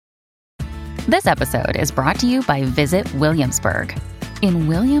This episode is brought to you by Visit Williamsburg. In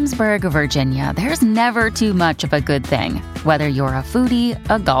Williamsburg, Virginia, there's never too much of a good thing. Whether you're a foodie,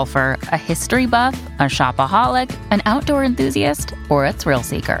 a golfer, a history buff, a shopaholic, an outdoor enthusiast, or a thrill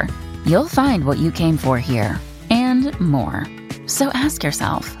seeker, you'll find what you came for here and more. So ask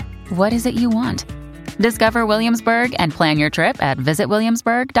yourself, what is it you want? Discover Williamsburg and plan your trip at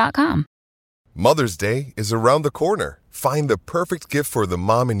visitwilliamsburg.com. Mother's Day is around the corner. Find the perfect gift for the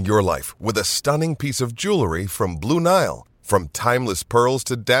mom in your life with a stunning piece of jewelry from Blue Nile. From timeless pearls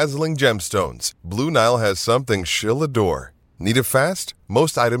to dazzling gemstones, Blue Nile has something she'll adore. Need it fast?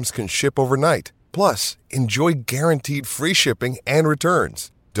 Most items can ship overnight. Plus, enjoy guaranteed free shipping and returns.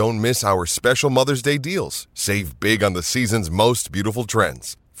 Don't miss our special Mother's Day deals. Save big on the season's most beautiful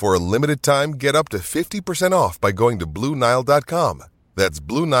trends. For a limited time, get up to 50% off by going to BlueNile.com. That's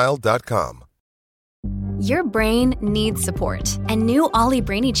BlueNile.com. Your brain needs support, and new Ollie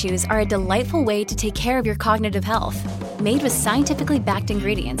Brainy Chews are a delightful way to take care of your cognitive health. Made with scientifically backed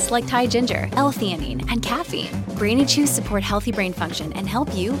ingredients like Thai ginger, L-theanine, and caffeine, Brainy Chews support healthy brain function and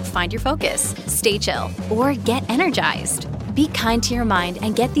help you find your focus, stay chill, or get energized. Be kind to your mind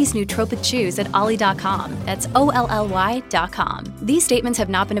and get these nootropic chews at ollie.com. That's OLLY.com. These statements have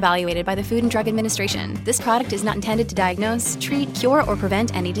not been evaluated by the Food and Drug Administration. This product is not intended to diagnose, treat, cure, or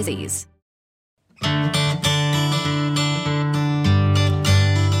prevent any disease.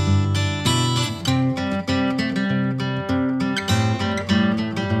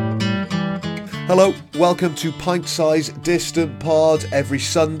 Hello, welcome to Pint Size Distant Pod. Every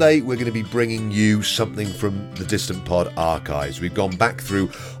Sunday we're going to be bringing you something from the Distant Pod archives. We've gone back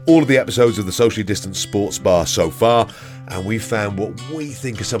through all of the episodes of the Socially Distant Sports Bar so far, and we found what we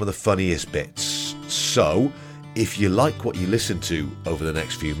think are some of the funniest bits. So, if you like what you listen to over the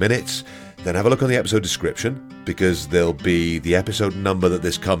next few minutes, then have a look on the episode description, because there'll be the episode number that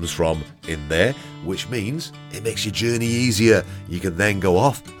this comes from in there, which means it makes your journey easier. You can then go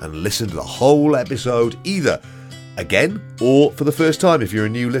off and listen to the whole episode, either again or for the first time. If you're a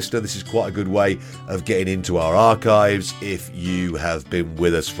new listener, this is quite a good way of getting into our archives. If you have been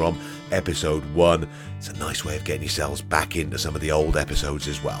with us from episode 1, it's a nice way of getting yourselves back into some of the old episodes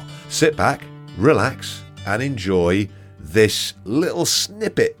as well. Sit back, relax, and enjoy this little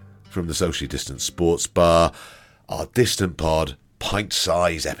snippet from the Socially Distant Sports Bar, our Distant Pod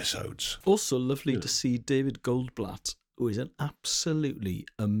pint-size episodes. Also lovely to see David Goldblatt, who is an absolutely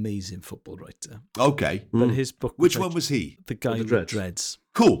amazing football writer. Okay. But his book... Which one was he? The guy with dreads.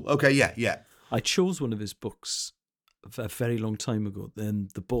 Cool. Okay, yeah. I chose one of his books a very long time ago, then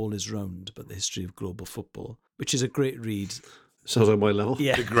The Ball is Round, about the history of global football, which is a great read. Sounds like my level.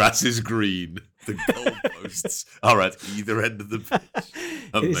 Yeah. The grass is green. The goalposts are at either end of the pitch.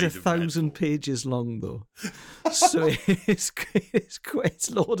 It's 1,000 pages long, though. So it's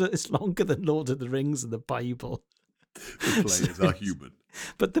longer than Lord of the Rings and the Bible. The players are human.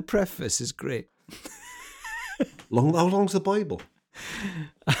 But the preface is great. How long's the Bible?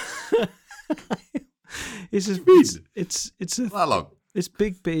 How long? It's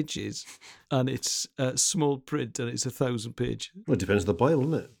big pages, and it's small print, and it's 1,000 pages. Well, it depends on the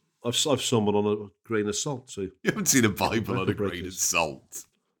Bible, isn't it? I've seen one on a grain of salt, so... You haven't seen a Bible on a grain of salt.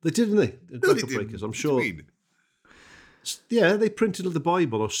 They did, didn't they? No, they Breakers, didn't. I'm sure. What do you mean? Yeah, they printed the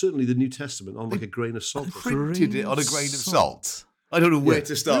Bible, or certainly the New Testament, on like a grain of salt. Printed it on a grain of salt. I don't know where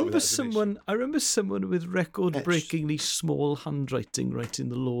to start with that. I remember someone with record-breakingly small handwriting writing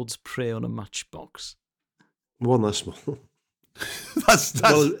the Lord's Prayer on a matchbox. One that small. That's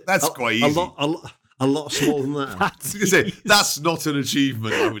quite easy. A lot smaller than that. That's not an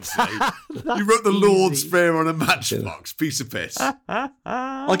achievement, I would say. You wrote the Lord's Prayer on a matchbox. Piece of piss.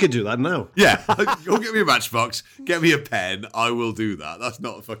 I could do that now. Yeah. Go get me a matchbox. Get me a pen. I will do that. That's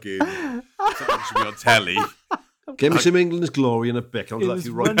not fucking... Something that should be on telly. Get me some England's Glory and a Bic. I'll do that if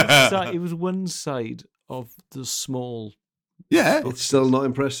you right. It was one side of the small... Yeah. It's still not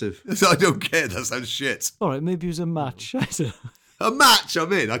impressive. I don't care. That sounds shit. All right, maybe it was a match. I don't know. A match,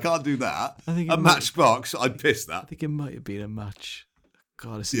 I'm in. I can't do that. A matchbox, I'd piss that. I think it might have been a match.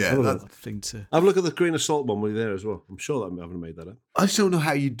 God, it's a thing to... Have a look at the grain of salt one when you're there as well. I'm sure that I haven't made that up. I just don't know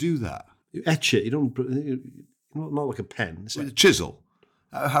how you do that. You etch it. You don't... Not like a pen. With a chisel.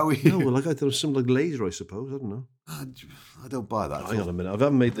 How are you? No, well, like there's some like laser, I suppose. I don't know. I don't buy that. Hang on a minute. I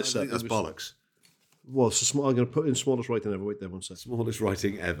haven't made this up. That's bollocks. Well, it's I'm going to put in smallest writing ever. Wait there one second. Smallest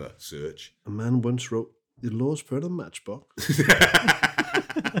writing ever. Search. A man once wrote the Lord's Prayer on a matchbox.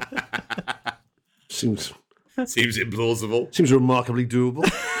 Seems implausible. Seems remarkably doable.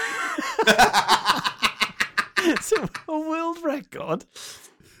 It's a world record.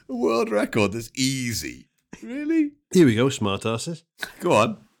 A world record that's easy. Really? Here we go, smart asses. Go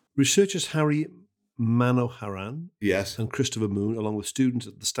on. Researchers Harry Manoharan Yes. and Christopher Moon, along with students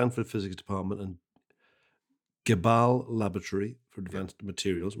at the Stanford Physics Department and Gebal Laboratory for Advanced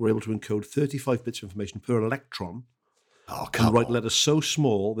Materials, were able to encode 35 bits of information per electron and write letters so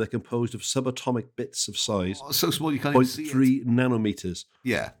small they're composed of subatomic bits of size. So small you can't even see it. 0.3 nanometers.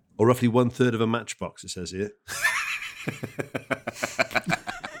 Yeah. Or roughly 1/3 of a matchbox, it says here.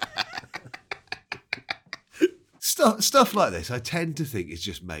 Stuff like this, I tend to think is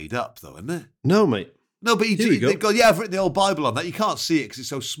just made up, though, isn't it? No, mate. No, but Here we go. they've got, I've written the old Bible on that. You can't see it because it's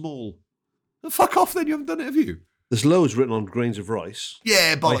so small. Well, fuck off then, you haven't done it, have you? There's loads written on grains of rice.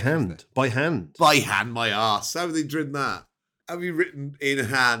 Yeah, by hand. By hand. By hand, my arse. How have they driven that? Have you written in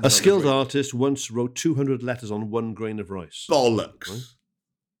hand? A skilled artist once wrote 200 letters on 1 grain of rice. Bollocks. Right?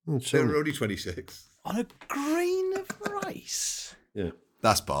 Oh, They were only 26. On a grain of rice? Yeah.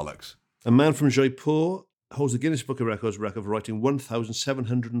 That's bollocks. A man from Jaipur holds the Guinness Book of Records record of writing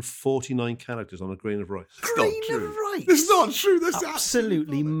 1,749 characters on a grain of rice. Grain of rice? It's not true. That's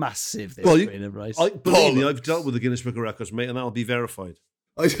absolutely massive, this Well, grain of rice. Believe me, I've dealt with the Guinness Book of Records, mate, and that'll be verified.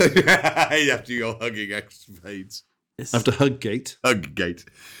 After you go hugging extravates. After Huggate. Huggate.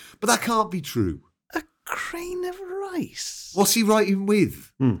 But that can't be true. A grain of rice? What's he writing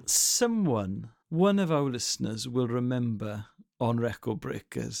with? One of our listeners will remember on Record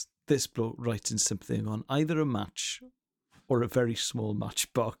Breakers this bloke writing something on either a match or a very small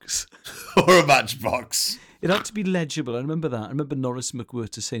matchbox. Or a matchbox. It had to be legible. I remember that. I remember Norris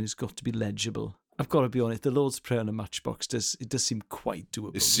McWhirter saying it's got to be legible. I've got to be honest, the Lord's Prayer on a matchbox does seem quite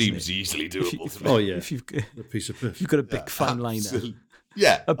doable. It seems easily doable to me. Oh, yeah. If you've A piece of piff. you've got a big fine liner.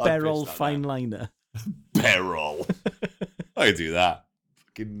 Yeah. A barrel fine liner. Barrel. I could do that.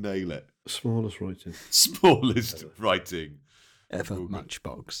 Fucking nail it. Smallest writing. Smallest writing. Ever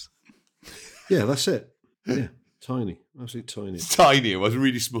matchbox. Yeah, that's it. Yeah. Tiny. Absolutely tiny. It's tiny. It was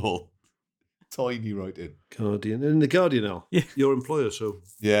really small. Tiny writing. Guardian. And the Guardian, Al. Yeah. Your employer, so.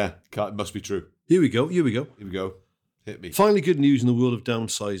 Yeah. It must be true. Here we go. Here we go. Hit me. Finally, good news in the world of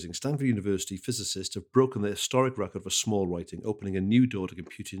downsizing. Stanford University physicists have broken their historic record for small writing, opening a new door to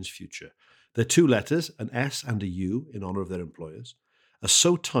computing's future. Their 2 letters, an S and a U, in honour of their employers, are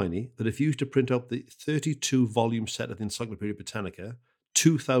so tiny that if used to print out the 32-volume set of the Encyclopedia Britannica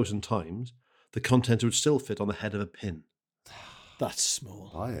 2,000 times, the content would still fit on the head of a pin. That's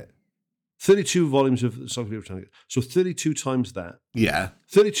small. Buy it. 32 volumes of the Encyclopedia Britannica. So 32 times that. Yeah.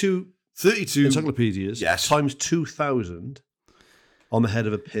 32 encyclopedias Yes. times 2,000 on the head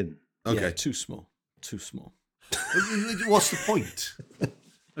of a pin. Okay. Yeah, too small. Too small. What's the point?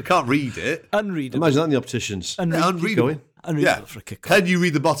 I can't read it. Unreadable. Imagine that in the opticians. Unreadable. Keep going. Unreadable for a kick. Can you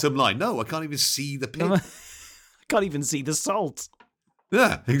read the bottom line? No, I can't even see the pin. I can't even see the salt.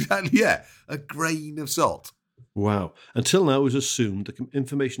 Yeah, exactly. Yeah. A grain of salt. Wow. Until now, it was assumed that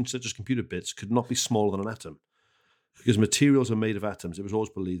information such as computer bits could not be smaller than an atom. Because materials are made of atoms, it was always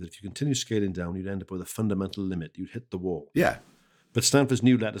believed that if you continue scaling down, you'd end up with a fundamental limit. You'd hit the wall. Yeah. But Stanford's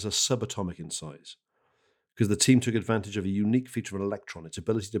new letters are subatomic in size. Because the team took advantage of a unique feature of an electron, its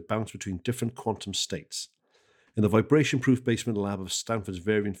ability to bounce between different quantum states. In the vibration-proof basement lab of Stanford's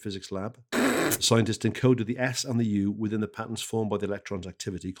Variant Physics Lab, scientists encoded the S and the U within the patterns formed by the electron's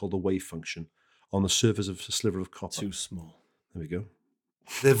activity, called the wave function, on the surface of a sliver of copper. Too small. There we go.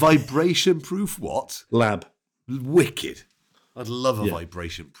 The vibration-proof what? Lab. Wicked. I'd love a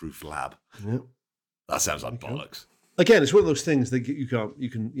vibration-proof lab. Yeah. That sounds like bollocks. Again, it's one of those things that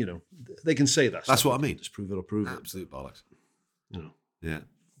they can say that. That's what I mean. Just prove it or prove Absolute bollocks. it. Yeah.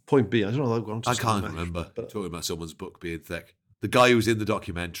 Point B, I don't know. I've gone to I can't Match, remember but talking about someone's book being thick. The guy who was in the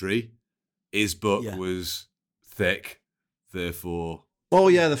documentary, his book Yeah. was thick, therefore... Oh,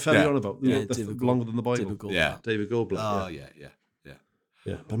 yeah, the fella Yeah. you're on about. Yeah, Longer than the Bible. David Goldblatt. Yeah. David Goldblatt. Oh, yeah. yeah.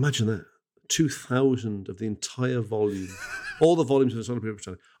 But imagine that. 2,000 of the entire volume, all the volumes of the Encyclopedia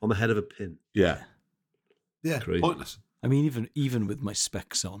Britannica, on the head of a pin. Yeah. Yeah, Crazy. pointless. I mean, even with my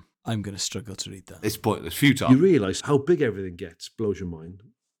specs on, I'm going to struggle to read that. It's pointless. Futile. You realise how big everything gets, blows your mind.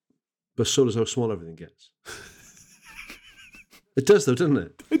 But so does how small everything gets. It does, though, doesn't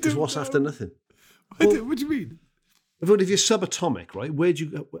it? Because what's after nothing? What do you mean? If you're subatomic, right,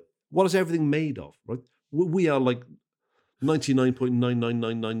 what is everything made of, right? We are like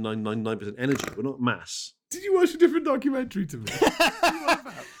 99.9999999% energy. We're not mass. Did you watch a different documentary to me?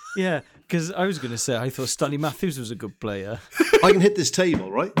 Yeah, because I was going to say, I thought Stanley Matthews was a good player. I can hit this table,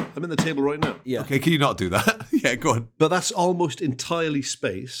 right? I'm in the table right now. Yeah. Okay, can you not do that? Yeah, go on. But that's almost entirely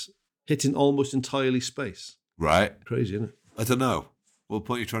space, hitting almost entirely space. Right. Crazy, isn't it? I don't know. What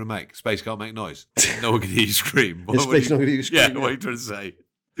point are you trying to make? Space can't make noise. No one can hear you scream. Space not gonna hear you scream, Yeah, yeah. what are you trying to say?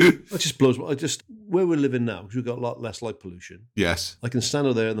 It just blows my... Where we're living now, because we've got a lot less light pollution, Yes. I can stand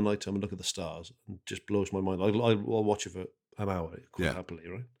out there in the night time and look at the stars, and it just blows my mind. I'll watch it for an hour quite happily,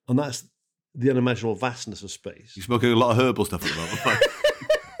 right? And that's the unimaginable vastness of space. You're smoking a lot of herbal stuff at the moment, right?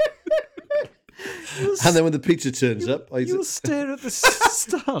 And then when the pizza turns up... You'll stare at the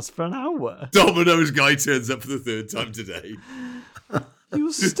stars for an hour. Domino's guy turns up for the third time today.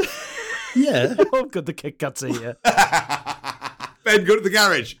 You'll stare... Yeah. Oh, God, the Kit Kats are here. Ben, go to the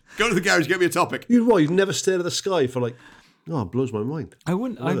garage. Go to the garage, get me a topic. You've never stared at the sky for like... Oh, it blows my mind.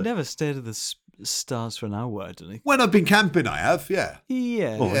 I've never stared at the stars for an hour, I don't think. When I've been camping, I have, yeah.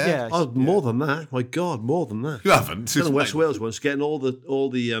 Yeah. Oh, yeah. Oh, more than that. My God, more than that. You haven't? In West Wales once, getting all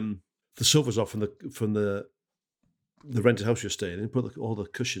the sofas off from the rented house you're staying in, put all the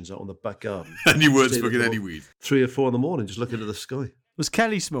cushions out on the back garden. And you weren't smoking any weed? 3 or 4 in the morning, just looking at the sky. Was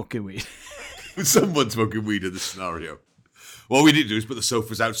Kelly smoking weed? Was someone smoking weed in this scenario? What we need to do is put the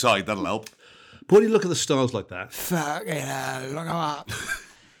sofas outside, that'll help. But when you look at the stars like that... Fucking hell, look at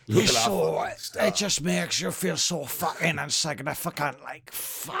that. It just makes you feel so fucking insignificant, like,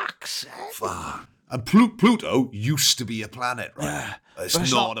 fuck's sake. Fuck. And Pluto used to be a planet, right? Yeah, It's but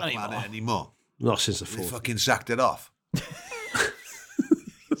it's not not a planet anymore. Not since the They fourth. fucking sacked it off.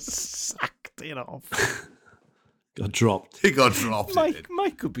 Sacked it off. Got dropped. He got dropped.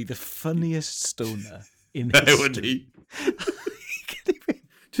 Mike would be the funniest stoner in Wouldn't history. he?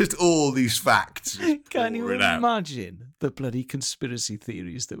 Just all these facts. Can you pouring out. imagine the bloody conspiracy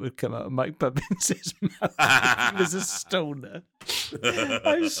theories that would come out of Mike Bubbins' mouth if he was a stoner?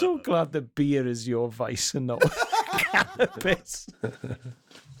 I'm so glad that beer is your vice and not cannabis.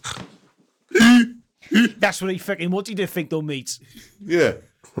 That's what he fucking... What do you think they'll meet? Yeah.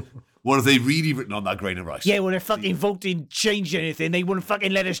 What have they really written on that grain of rice? Yeah, when they fucking voting change anything, they wouldn't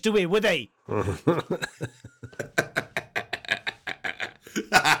fucking let us do it, would they?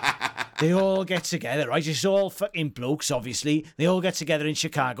 They all get together, right? It's all fucking blokes, obviously. They all get together in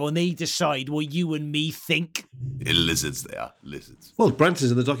Chicago and they decide what you and me think. They're lizards, they are. Lizards. Well,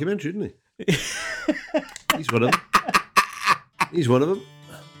 Branson's in the documentary, isn't he? He's one of them. He's one of them.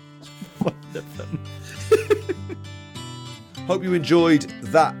 One of them. Hope you enjoyed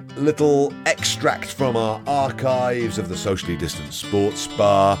that little extract from our archives of the Socially Distant Sports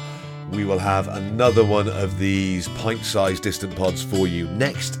Bar. We will have another one of these pint-sized distant pods for you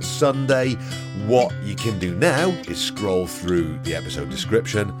next Sunday. What you can do now is scroll through the episode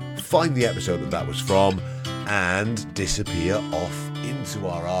description, find the episode that was from, and disappear off into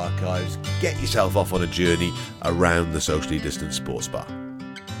our archives. Get yourself off on a journey around the Socially Distant Sports Bar.